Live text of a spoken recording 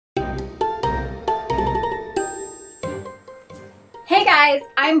guys,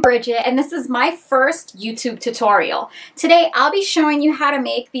 I'm Bridget and this is my first YouTube tutorial. Today I'll be showing you how to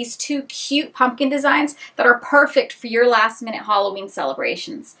make these two cute pumpkin designs that are perfect for your last minute Halloween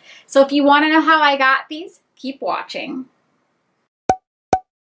celebrations. So if you want to know how I got these, keep watching.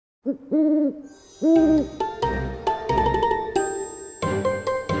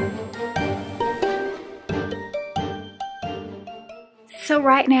 So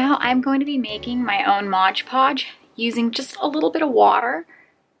right now I'm going to be making my own Mod Podge using just a little bit of water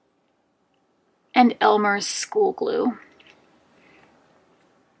and Elmer's school glue.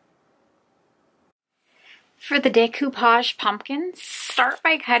 For the decoupage pumpkins, start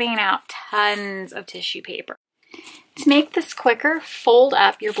by cutting out tons of tissue paper. To make this quicker, fold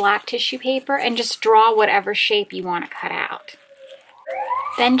up your black tissue paper and just draw whatever shape you want to cut out.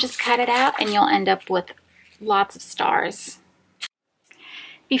 Then just cut it out and you'll end up with lots of stars.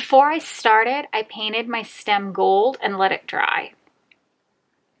 Before I started, I painted my stem gold and let it dry.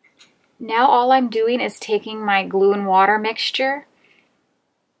 Now all I'm doing is taking my glue and water mixture,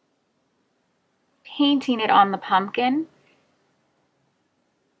 painting it on the pumpkin,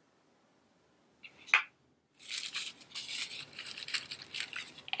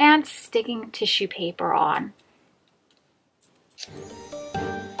 and sticking tissue paper on.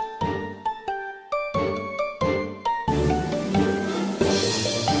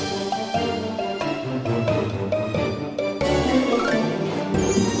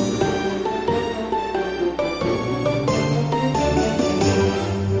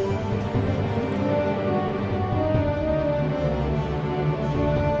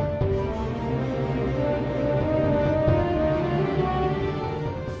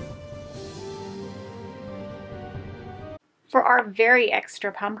 For our very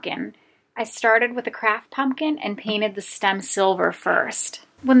extra pumpkin, I started with a craft pumpkin and painted the stem silver first.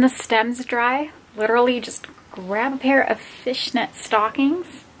 When the stem's dry, literally just grab a pair of fishnet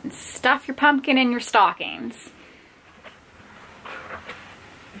stockings and stuff your pumpkin in your stockings.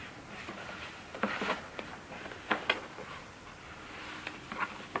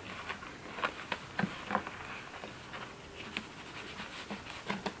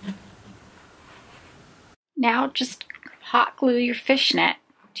 Now just hot glue your fishnet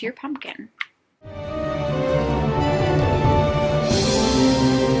to your pumpkin.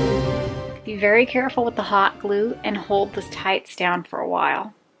 Be very careful with the hot glue and hold the tights down for a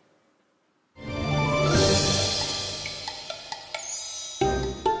while.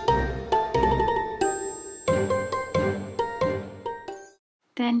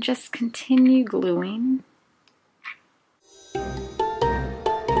 Then just continue gluing.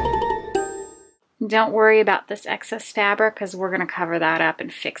 Don't worry about this excess fabric because we're going to cover that up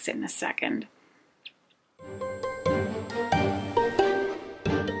and fix it in a second.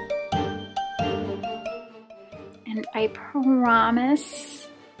 And I promise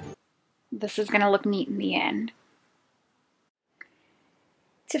this is going to look neat in the end.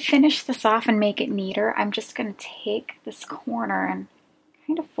 To finish this off and make it neater, I'm just going to take this corner and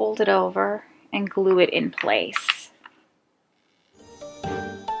kind of fold it over and glue it in place.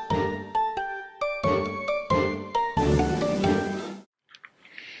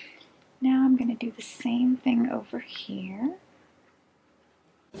 Now I'm going to do the same thing over here.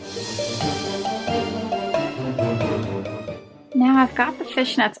 Now I've got the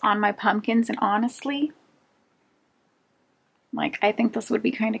fishnets on my pumpkins, and honestly, I think this would be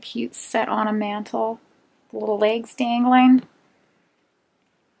kind of cute set on a mantle, the little legs dangling.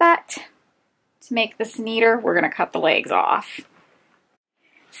 But to make this neater, we're going to cut the legs off.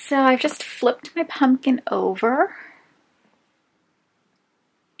 So I've just flipped my pumpkin over.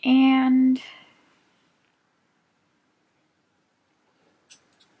 And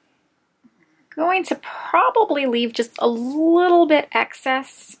going to probably leave just a little bit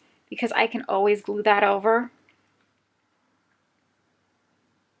excess because I can always glue that over.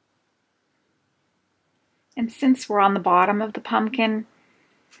 And since we're on the bottom of the pumpkin,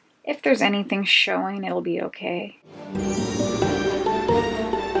 if there's anything showing, it'll be okay.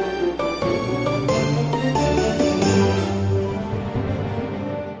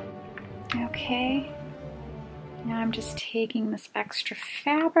 Okay, now I'm just taking this extra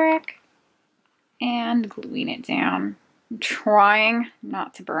fabric and gluing it down. I'm trying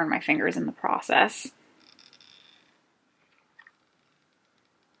not to burn my fingers in the process.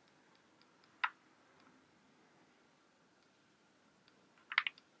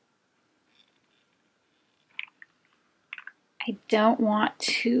 I don't want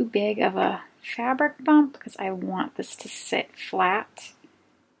too big of a fabric bump because I want this to sit flat.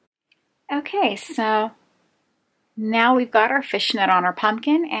 Okay, so now we've got our fishnet on our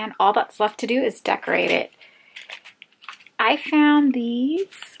pumpkin and all that's left to do is decorate it. I found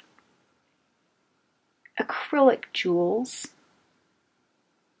these acrylic jewels.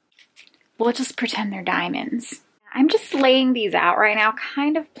 We'll just pretend they're diamonds. I'm just laying these out right now,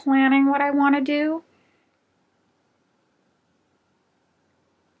 kind of planning what I want to do.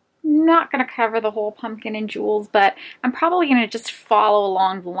 Not going to cover the whole pumpkin in jewels, but I'm probably going to just follow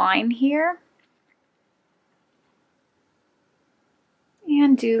along the line here.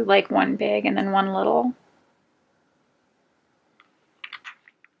 And do like one big and then one little.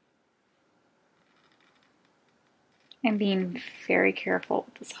 I'm being very careful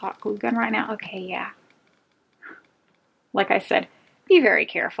with this hot glue gun right now. Okay, yeah. Like I said, be very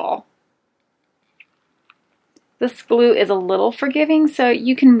careful. This glue is a little forgiving, so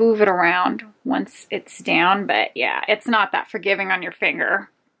you can move it around once it's down, but yeah, it's not that forgiving on your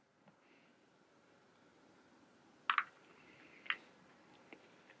finger.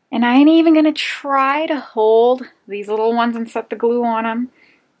 And I ain't even gonna try to hold these little ones and set the glue on them.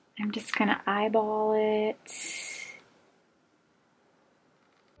 I'm just gonna eyeball it.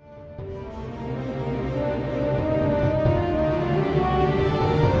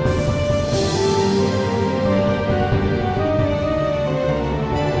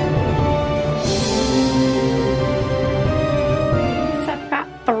 So I've got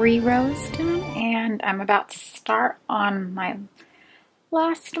 3 rows done, and I'm about to start on my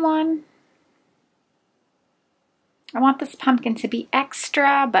last one. I want this pumpkin to be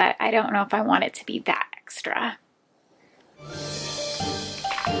extra, but I don't know if I want it to be that extra.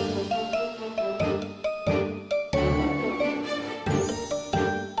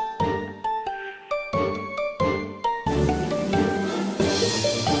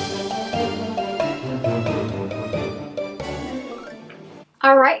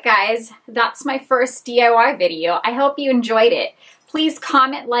 Alright guys, that's my first DIY video. I hope you enjoyed it. Please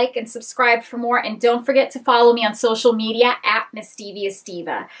comment, like, and subscribe for more, and don't forget to follow me on social media at Mischievous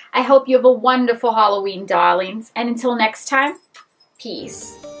Diva. I hope you have a wonderful Halloween, darlings, and until next time,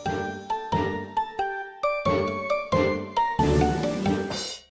 peace.